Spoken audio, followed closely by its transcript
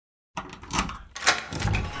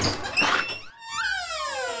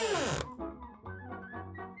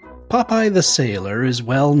Popeye the Sailor is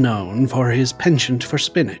well known for his penchant for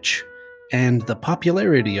spinach, and the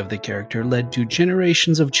popularity of the character led to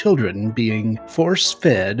generations of children being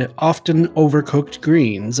force-fed, often overcooked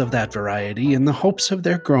greens of that variety in the hopes of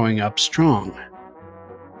their growing up strong.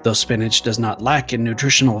 Though spinach does not lack in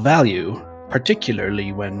nutritional value,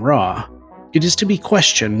 particularly when raw, it is to be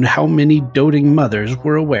questioned how many doting mothers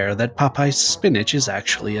were aware that Popeye's spinach is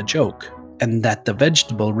actually a joke, and that the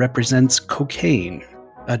vegetable represents cocaine,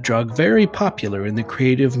 a drug very popular in the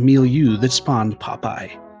creative milieu that spawned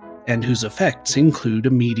Popeye, and whose effects include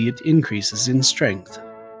immediate increases in strength.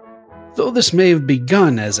 Though this may have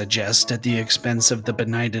begun as a jest at the expense of the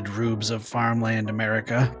benighted rubes of farmland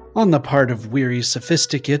America, on the part of weary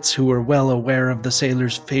sophisticates who were well aware of the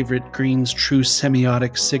sailor's favorite green's true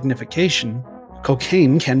semiotic signification,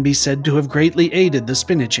 cocaine can be said to have greatly aided the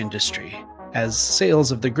spinach industry, as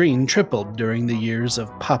sales of the green tripled during the years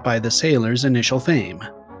of Popeye the Sailor's initial fame,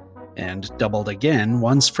 and doubled again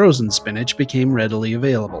once frozen spinach became readily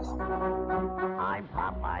available. I'm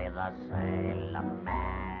Popeye the Sailor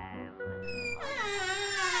Man.